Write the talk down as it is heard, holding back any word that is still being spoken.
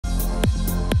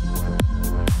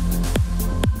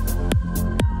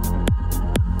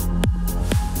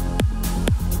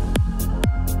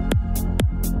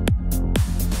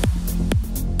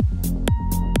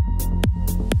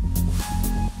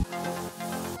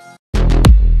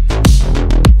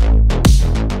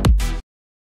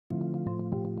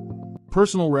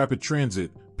Personal Rapid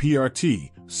Transit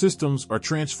 (PRT) systems are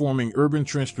transforming urban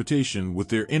transportation with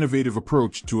their innovative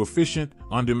approach to efficient,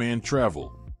 on-demand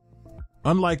travel.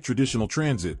 Unlike traditional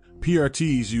transit,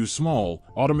 PRTs use small,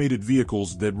 automated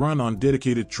vehicles that run on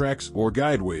dedicated tracks or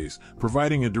guideways,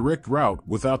 providing a direct route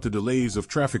without the delays of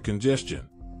traffic congestion.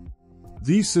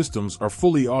 These systems are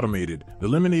fully automated,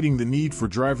 eliminating the need for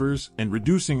drivers and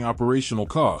reducing operational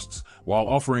costs, while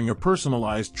offering a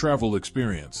personalized travel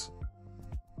experience.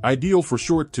 Ideal for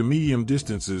short to medium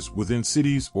distances within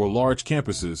cities or large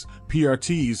campuses,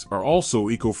 PRTs are also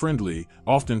eco-friendly,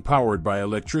 often powered by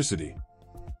electricity.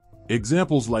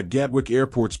 Examples like Gatwick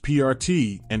Airport's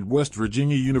PRT and West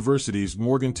Virginia University's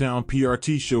Morgantown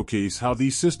PRT showcase how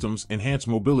these systems enhance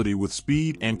mobility with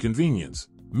speed and convenience,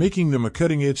 making them a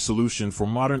cutting-edge solution for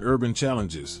modern urban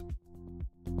challenges.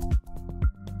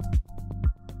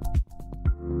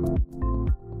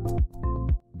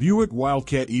 Buick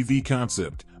Wildcat EV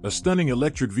concept, a stunning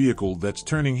electric vehicle that's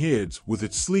turning heads with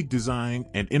its sleek design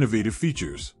and innovative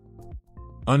features.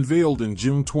 Unveiled in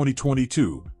June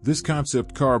 2022, this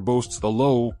concept car boasts a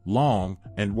low, long,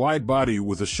 and wide body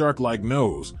with a shark-like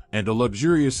nose, and a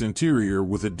luxurious interior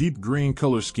with a deep green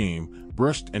color scheme,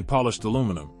 brushed and polished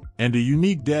aluminum, and a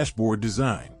unique dashboard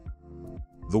design.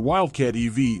 The Wildcat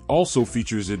EV also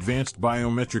features advanced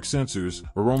biometric sensors,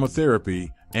 aromatherapy,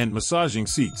 and massaging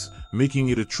seats, making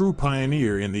it a true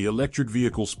pioneer in the electric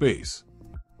vehicle space.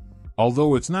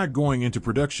 Although it's not going into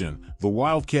production, the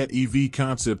Wildcat EV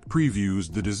concept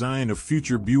previews the design of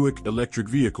future Buick electric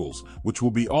vehicles, which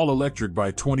will be all electric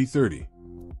by 2030.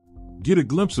 Get a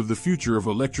glimpse of the future of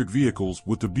electric vehicles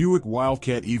with the Buick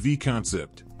Wildcat EV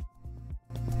concept.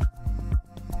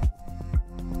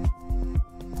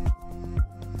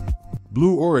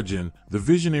 Blue Origin, the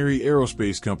visionary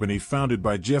aerospace company founded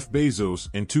by Jeff Bezos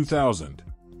in 2000.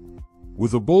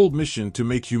 With a bold mission to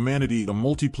make humanity a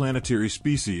multiplanetary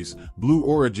species, Blue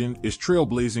Origin is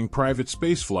trailblazing private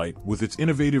spaceflight with its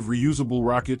innovative reusable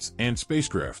rockets and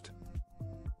spacecraft.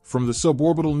 From the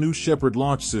suborbital New Shepard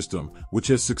launch system, which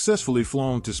has successfully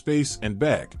flown to space and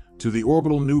back, to the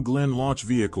orbital New Glenn launch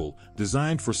vehicle,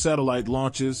 designed for satellite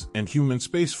launches and human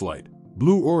spaceflight,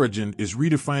 Blue Origin is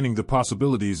redefining the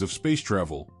possibilities of space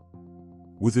travel.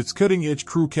 With its cutting-edge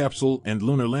crew capsule and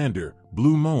lunar lander,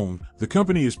 Blue Moon, the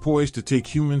company is poised to take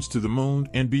humans to the moon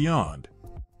and beyond.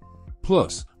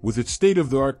 Plus, with its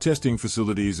state-of-the-art testing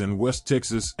facilities in West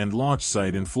Texas and launch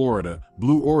site in Florida,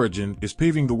 Blue Origin is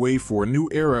paving the way for a new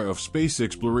era of space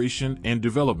exploration and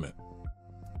development.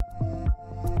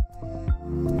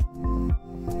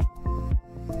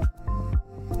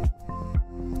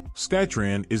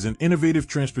 SkyTran is an innovative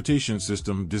transportation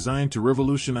system designed to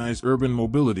revolutionize urban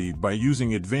mobility by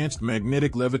using advanced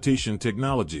magnetic levitation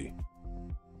technology.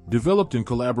 Developed in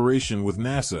collaboration with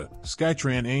NASA,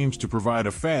 SkyTran aims to provide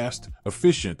a fast,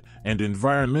 efficient, and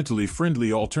environmentally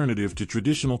friendly alternative to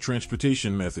traditional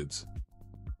transportation methods.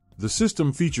 The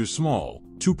system features small,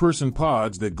 two-person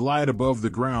pods that glide above the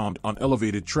ground on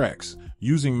elevated tracks,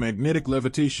 using magnetic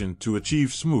levitation to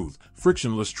achieve smooth,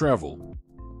 frictionless travel.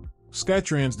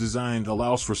 SkyTran's design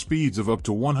allows for speeds of up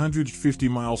to 150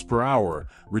 miles per hour,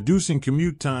 reducing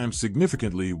commute time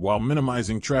significantly while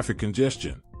minimizing traffic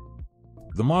congestion.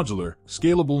 The modular,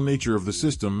 scalable nature of the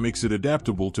system makes it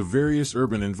adaptable to various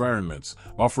urban environments,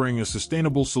 offering a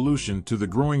sustainable solution to the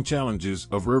growing challenges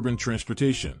of urban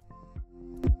transportation.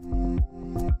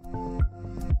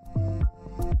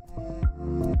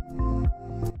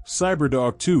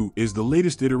 CyberDog 2 is the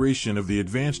latest iteration of the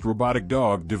advanced robotic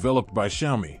dog developed by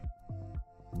Xiaomi.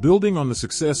 Building on the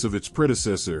success of its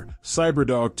predecessor,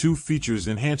 CyberDog 2 features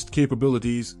enhanced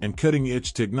capabilities and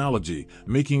cutting-edge technology,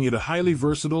 making it a highly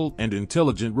versatile and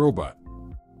intelligent robot.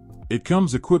 It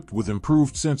comes equipped with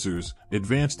improved sensors,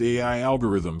 advanced AI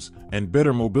algorithms, and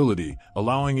better mobility,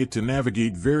 allowing it to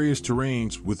navigate various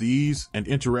terrains with ease and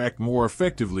interact more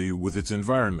effectively with its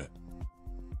environment.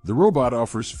 The robot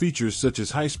offers features such as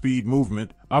high-speed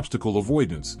movement, obstacle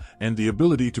avoidance, and the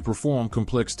ability to perform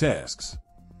complex tasks.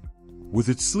 With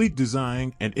its sleek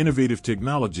design and innovative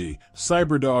technology,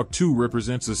 CyberDog 2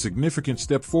 represents a significant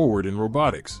step forward in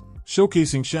robotics,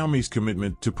 showcasing Xiaomi's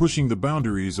commitment to pushing the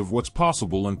boundaries of what's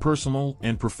possible in personal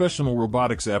and professional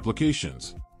robotics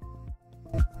applications.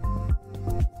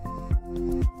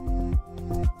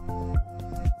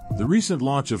 The recent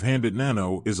launch of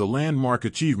HANBIT-Nano is a landmark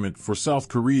achievement for South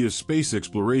Korea's space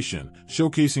exploration,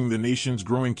 showcasing the nation's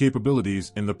growing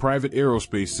capabilities in the private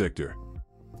aerospace sector.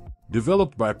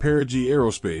 Developed by Perigee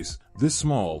Aerospace, this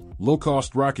small,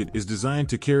 low-cost rocket is designed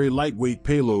to carry lightweight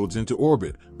payloads into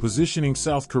orbit, positioning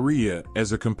South Korea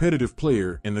as a competitive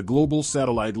player in the global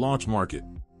satellite launch market.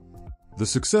 The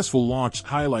successful launch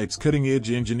highlights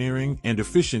cutting-edge engineering and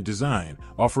efficient design,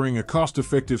 offering a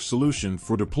cost-effective solution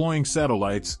for deploying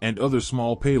satellites and other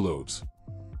small payloads.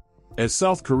 As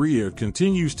South Korea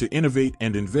continues to innovate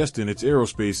and invest in its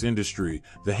aerospace industry,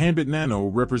 the HANBIT-Nano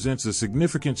represents a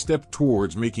significant step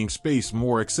towards making space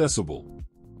more accessible.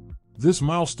 This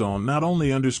milestone not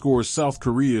only underscores South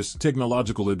Korea's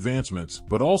technological advancements,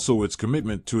 but also its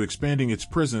commitment to expanding its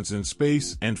presence in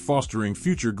space and fostering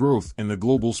future growth in the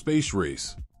global space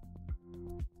race.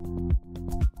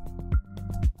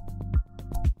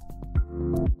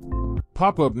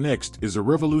 Pop.Up Next is a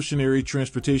revolutionary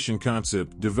transportation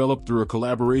concept developed through a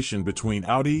collaboration between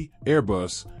Audi,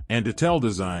 Airbus, and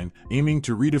Italdesign, aiming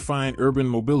to redefine urban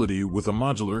mobility with a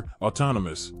modular,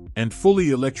 autonomous, and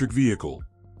fully electric vehicle.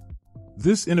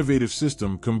 This innovative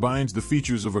system combines the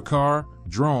features of a car,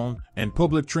 drone, and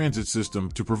public transit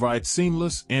system to provide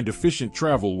seamless and efficient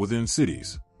travel within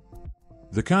cities.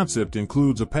 The concept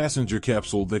includes a passenger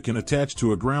capsule that can attach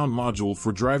to a ground module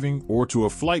for driving or to a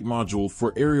flight module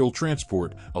for aerial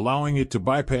transport, allowing it to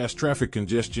bypass traffic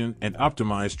congestion and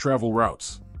optimize travel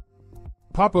routes.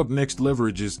 Pop.Up Next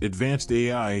leverages advanced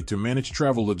AI to manage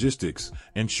travel logistics,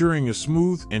 ensuring a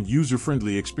smooth and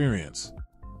user-friendly experience.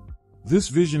 This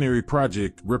visionary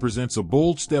project represents a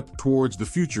bold step towards the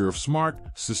future of smart,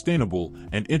 sustainable,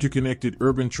 and interconnected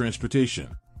urban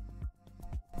transportation.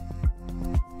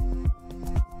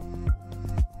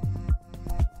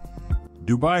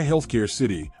 Dubai Healthcare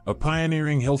City, a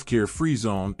pioneering healthcare-free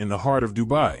zone in the heart of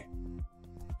Dubai.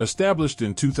 Established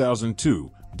in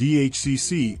 2002,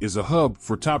 DHCC is a hub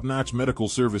for top-notch medical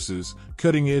services,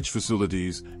 cutting-edge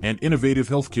facilities, and innovative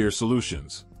healthcare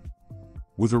solutions.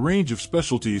 With a range of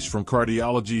specialties from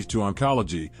cardiology to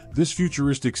oncology, this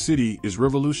futuristic city is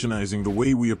revolutionizing the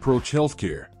way we approach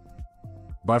healthcare.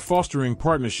 By fostering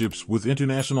partnerships with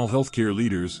international healthcare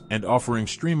leaders and offering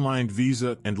streamlined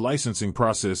visa and licensing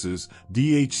processes,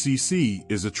 DHCC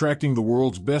is attracting the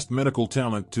world's best medical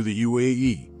talent to the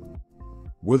UAE.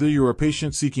 Whether you're a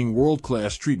patient seeking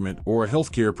world-class treatment or a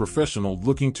healthcare professional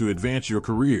looking to advance your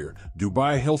career,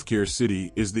 Dubai Healthcare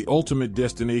City is the ultimate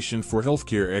destination for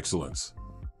healthcare excellence.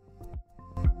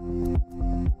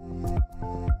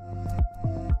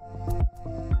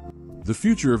 The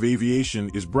future of aviation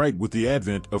is bright with the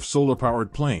advent of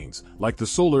solar-powered planes, like the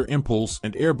Solar Impulse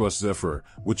and Airbus Zephyr,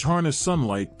 which harness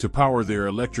sunlight to power their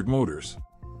electric motors.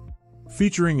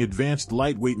 Featuring advanced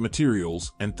lightweight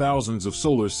materials and thousands of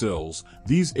solar cells,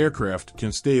 these aircraft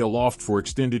can stay aloft for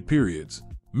extended periods,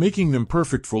 making them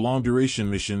perfect for long-duration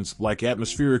missions like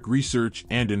atmospheric research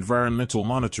and environmental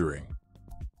monitoring.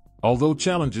 Although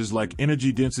challenges like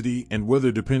energy density and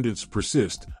weather dependence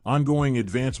persist, ongoing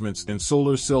advancements in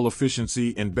solar cell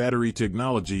efficiency and battery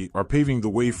technology are paving the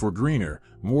way for greener,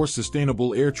 more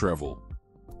sustainable air travel.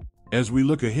 As we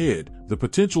look ahead, the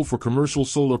potential for commercial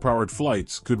solar-powered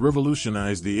flights could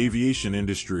revolutionize the aviation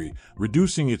industry,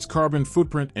 reducing its carbon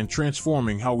footprint and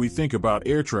transforming how we think about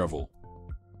air travel.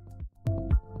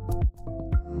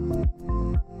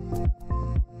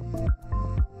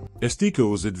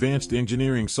 ESTECO's advanced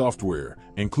engineering software,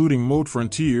 including Mode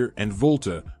Frontier and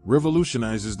Volta,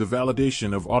 revolutionizes the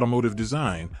validation of automotive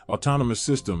design, autonomous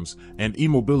systems, and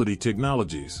e-mobility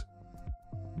technologies.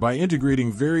 By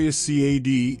integrating various CAD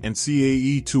and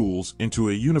CAE tools into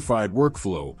a unified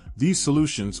workflow, these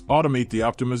solutions automate the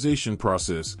optimization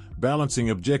process, balancing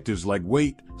objectives like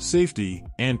weight, safety,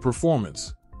 and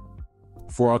performance.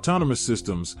 For autonomous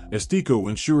systems, ESTECO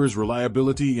ensures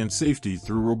reliability and safety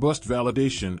through robust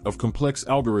validation of complex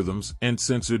algorithms and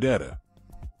sensor data.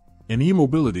 In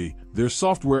e-mobility, their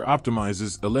software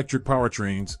optimizes electric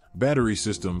powertrains, battery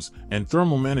systems, and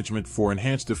thermal management for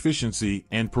enhanced efficiency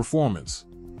and performance.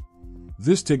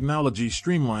 This technology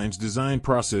streamlines design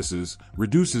processes,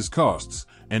 reduces costs,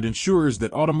 and ensures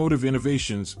that automotive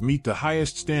innovations meet the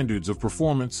highest standards of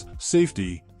performance,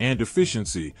 safety, and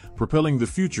efficiency, propelling the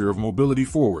future of mobility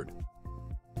forward.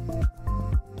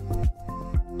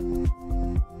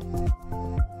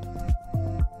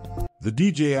 The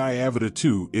DJI Avata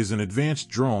 2 is an advanced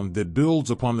drone that builds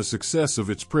upon the success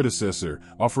of its predecessor,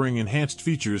 offering enhanced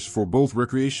features for both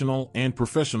recreational and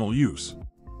professional use.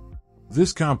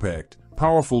 This compact,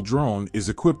 powerful drone is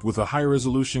equipped with a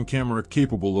high-resolution camera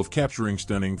capable of capturing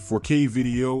stunning 4K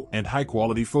video and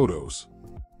high-quality photos.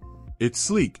 Its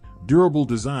sleek, durable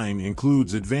design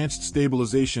includes advanced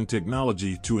stabilization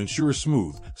technology to ensure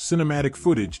smooth, cinematic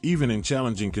footage even in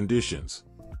challenging conditions.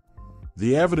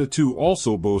 The Avata 2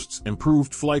 also boasts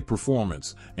improved flight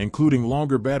performance, including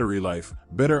longer battery life,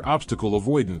 better obstacle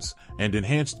avoidance, and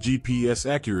enhanced GPS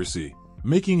accuracy,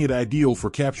 making it ideal for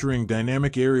capturing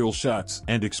dynamic aerial shots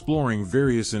and exploring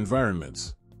various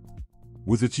environments.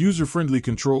 With its user-friendly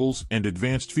controls and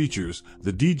advanced features,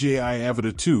 the DJI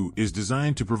Avata 2 is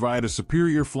designed to provide a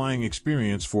superior flying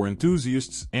experience for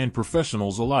enthusiasts and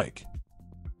professionals alike.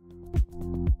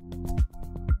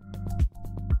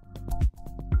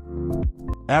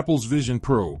 Apple's Vision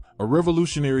Pro, a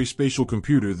revolutionary spatial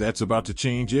computer that's about to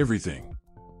change everything.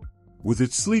 With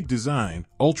its sleek design,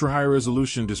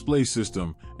 ultra-high-resolution display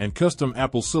system, and custom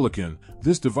Apple silicon,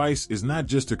 this device is not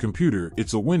just a computer,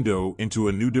 it's a window into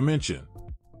a new dimension.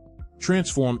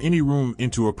 Transform any room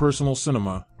into a personal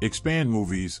cinema, expand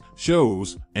movies,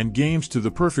 shows, and games to the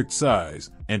perfect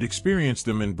size, and experience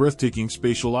them in breathtaking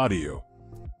spatial audio.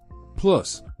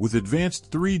 Plus, with advanced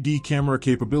 3D camera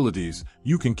capabilities,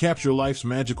 you can capture life's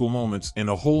magical moments in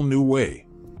a whole new way.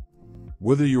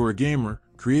 Whether you're a gamer,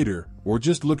 creator, or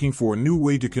just looking for a new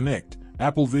way to connect,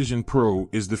 Apple Vision Pro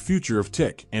is the future of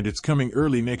tech, and it's coming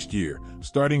early next year,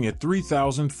 starting at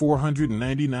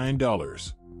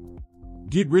 $3,499.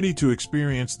 Get ready to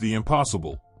experience the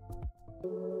impossible.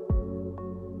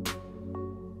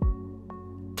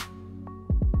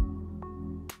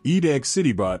 EDAG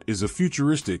CityBot is a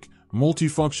futuristic,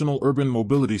 multifunctional urban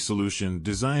mobility solution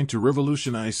designed to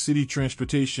revolutionize city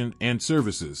transportation and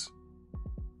services.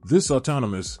 This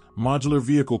autonomous, modular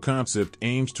vehicle concept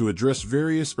aims to address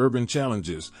various urban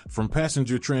challenges, from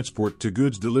passenger transport to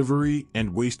goods delivery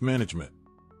and waste management.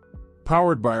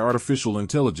 Powered by artificial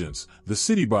intelligence, the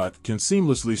CityBot can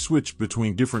seamlessly switch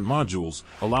between different modules,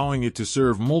 allowing it to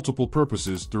serve multiple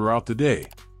purposes throughout the day.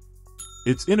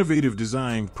 Its innovative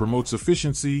design promotes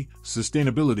efficiency,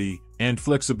 sustainability, and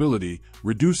flexibility,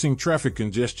 reducing traffic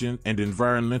congestion and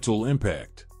environmental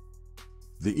impact.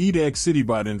 The EDAG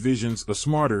CityBot envisions a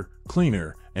smarter,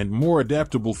 cleaner, and more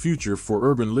adaptable future for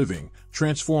urban living,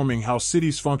 transforming how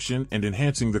cities function and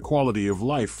enhancing the quality of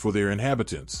life for their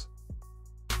inhabitants.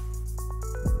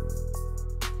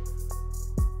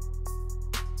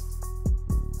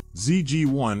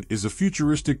 ZG-1 is a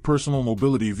futuristic personal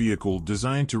mobility vehicle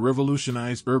designed to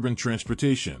revolutionize urban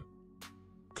transportation.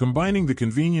 Combining the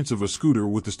convenience of a scooter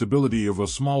with the stability of a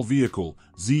small vehicle,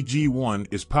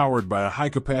 ZG-1 is powered by a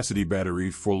high-capacity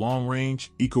battery for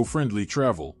long-range, eco-friendly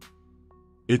travel.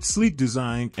 Its sleek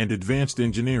design and advanced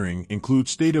engineering include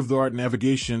state-of-the-art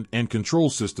navigation and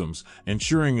control systems,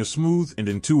 ensuring a smooth and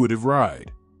intuitive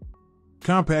ride.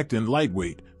 Compact and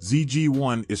lightweight,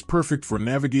 ZG-1 is perfect for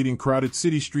navigating crowded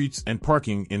city streets and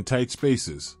parking in tight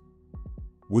spaces.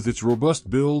 With its robust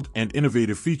build and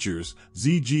innovative features,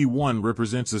 ZG-1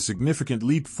 represents a significant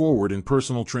leap forward in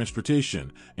personal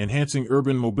transportation, enhancing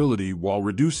urban mobility while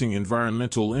reducing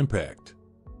environmental impact.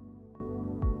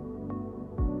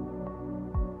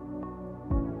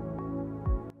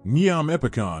 NEOM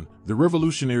Epicon, the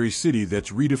revolutionary city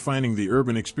that's redefining the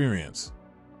urban experience.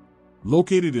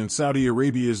 Located in Saudi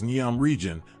Arabia's NEOM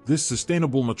region, this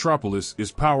sustainable metropolis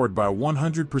is powered by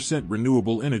 100%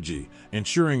 renewable energy,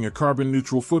 ensuring a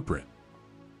carbon-neutral footprint.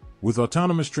 With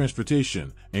autonomous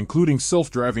transportation, including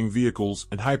self-driving vehicles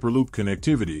and Hyperloop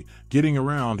connectivity, getting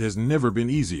around has never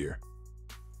been easier.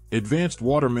 Advanced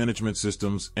water management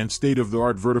systems and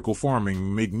state-of-the-art vertical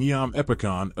farming make NEOM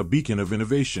Epicon a beacon of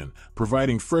innovation,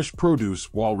 providing fresh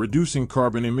produce while reducing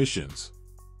carbon emissions.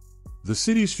 The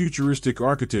city's futuristic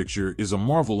architecture is a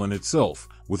marvel in itself,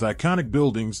 with iconic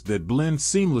buildings that blend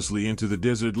seamlessly into the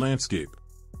desert landscape.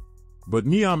 But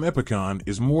NEOM Epicon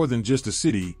is more than just a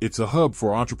city, it's a hub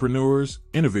for entrepreneurs,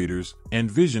 innovators, and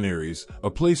visionaries,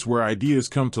 a place where ideas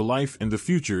come to life and the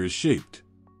future is shaped.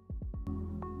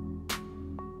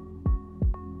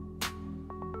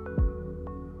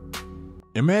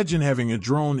 Imagine having a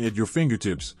drone at your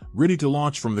fingertips, ready to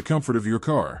launch from the comfort of your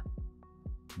car.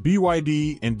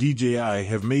 BYD and DJI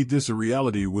have made this a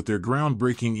reality with their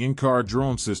groundbreaking in-car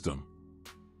drone system.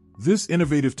 This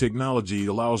innovative technology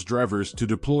allows drivers to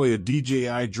deploy a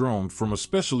DJI drone from a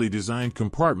specially designed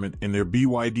compartment in their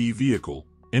BYD vehicle,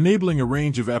 enabling a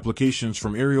range of applications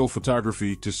from aerial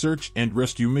photography to search and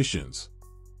rescue missions.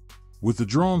 With the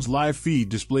drone's live feed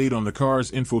displayed on the car's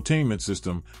infotainment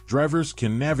system, drivers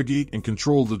can navigate and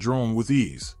control the drone with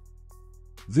ease.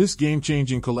 This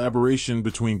game-changing collaboration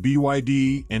between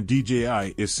BYD and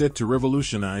DJI is set to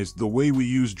revolutionize the way we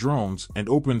use drones and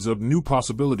opens up new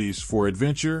possibilities for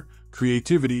adventure,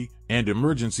 creativity, and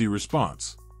emergency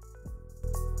response.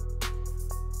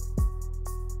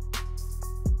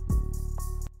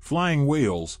 Flying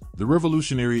Whales, the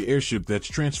revolutionary airship that's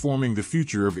transforming the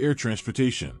future of air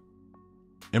transportation.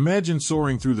 Imagine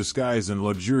soaring through the skies in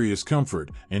luxurious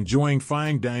comfort, enjoying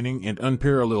fine dining and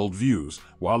unparalleled views,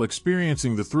 while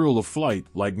experiencing the thrill of flight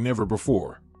like never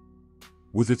before.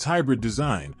 With its hybrid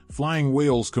design, Flying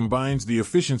Whales combines the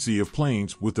efficiency of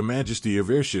planes with the majesty of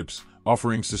airships,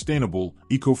 offering sustainable,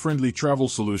 eco-friendly travel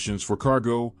solutions for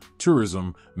cargo,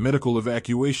 tourism, medical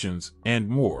evacuations, and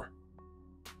more.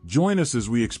 Join us as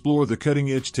we explore the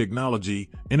cutting-edge technology,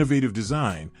 innovative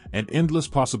design, and endless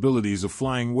possibilities of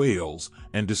flying whales,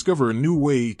 and discover a new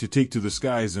way to take to the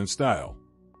skies in style.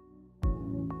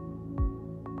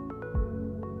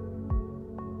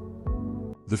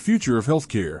 The future of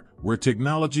healthcare, where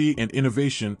technology and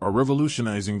innovation are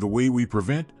revolutionizing the way we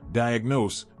prevent,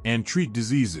 diagnose, and treat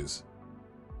diseases.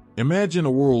 Imagine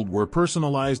a world where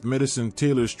personalized medicine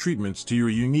tailors treatments to your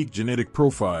unique genetic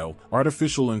profile,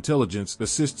 artificial intelligence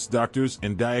assists doctors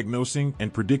in diagnosing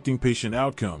and predicting patient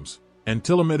outcomes, and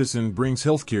telemedicine brings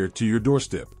healthcare to your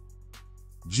doorstep.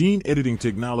 Gene editing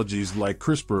technologies like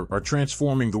CRISPR are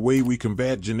transforming the way we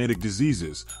combat genetic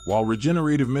diseases, while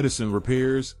regenerative medicine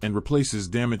repairs and replaces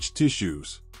damaged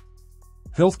tissues.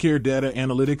 Healthcare data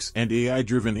analytics and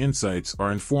AI-driven insights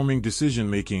are informing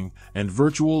decision-making, and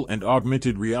virtual and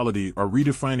augmented reality are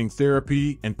redefining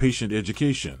therapy and patient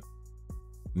education.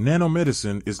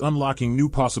 Nanomedicine is unlocking new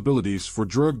possibilities for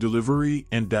drug delivery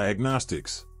and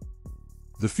diagnostics.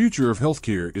 The future of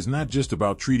healthcare is not just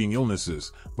about treating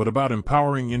illnesses, but about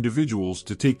empowering individuals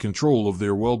to take control of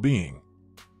their well-being.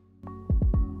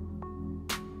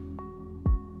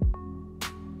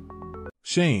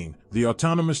 Shane, the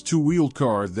autonomous two-wheeled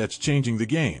car that's changing the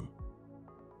game.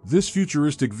 This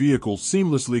futuristic vehicle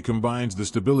seamlessly combines the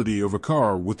stability of a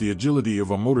car with the agility of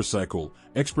a motorcycle,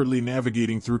 expertly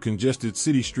navigating through congested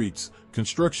city streets,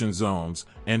 construction zones,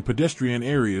 and pedestrian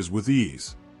areas with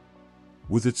ease.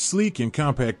 With its sleek and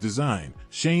compact design,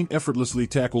 Shane effortlessly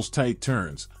tackles tight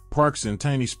turns, parks in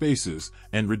tiny spaces,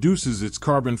 and reduces its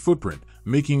carbon footprint,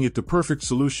 making it the perfect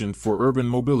solution for urban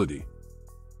mobility.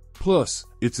 Plus,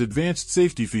 its advanced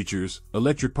safety features,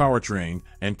 electric powertrain,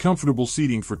 and comfortable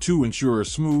seating for two ensure a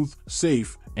smooth,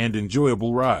 safe, and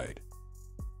enjoyable ride.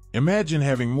 Imagine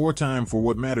having more time for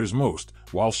what matters most,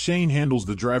 while Shane handles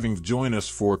the driving. Join us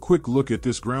for a quick look at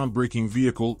this groundbreaking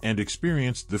vehicle and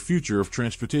experience the future of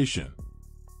transportation.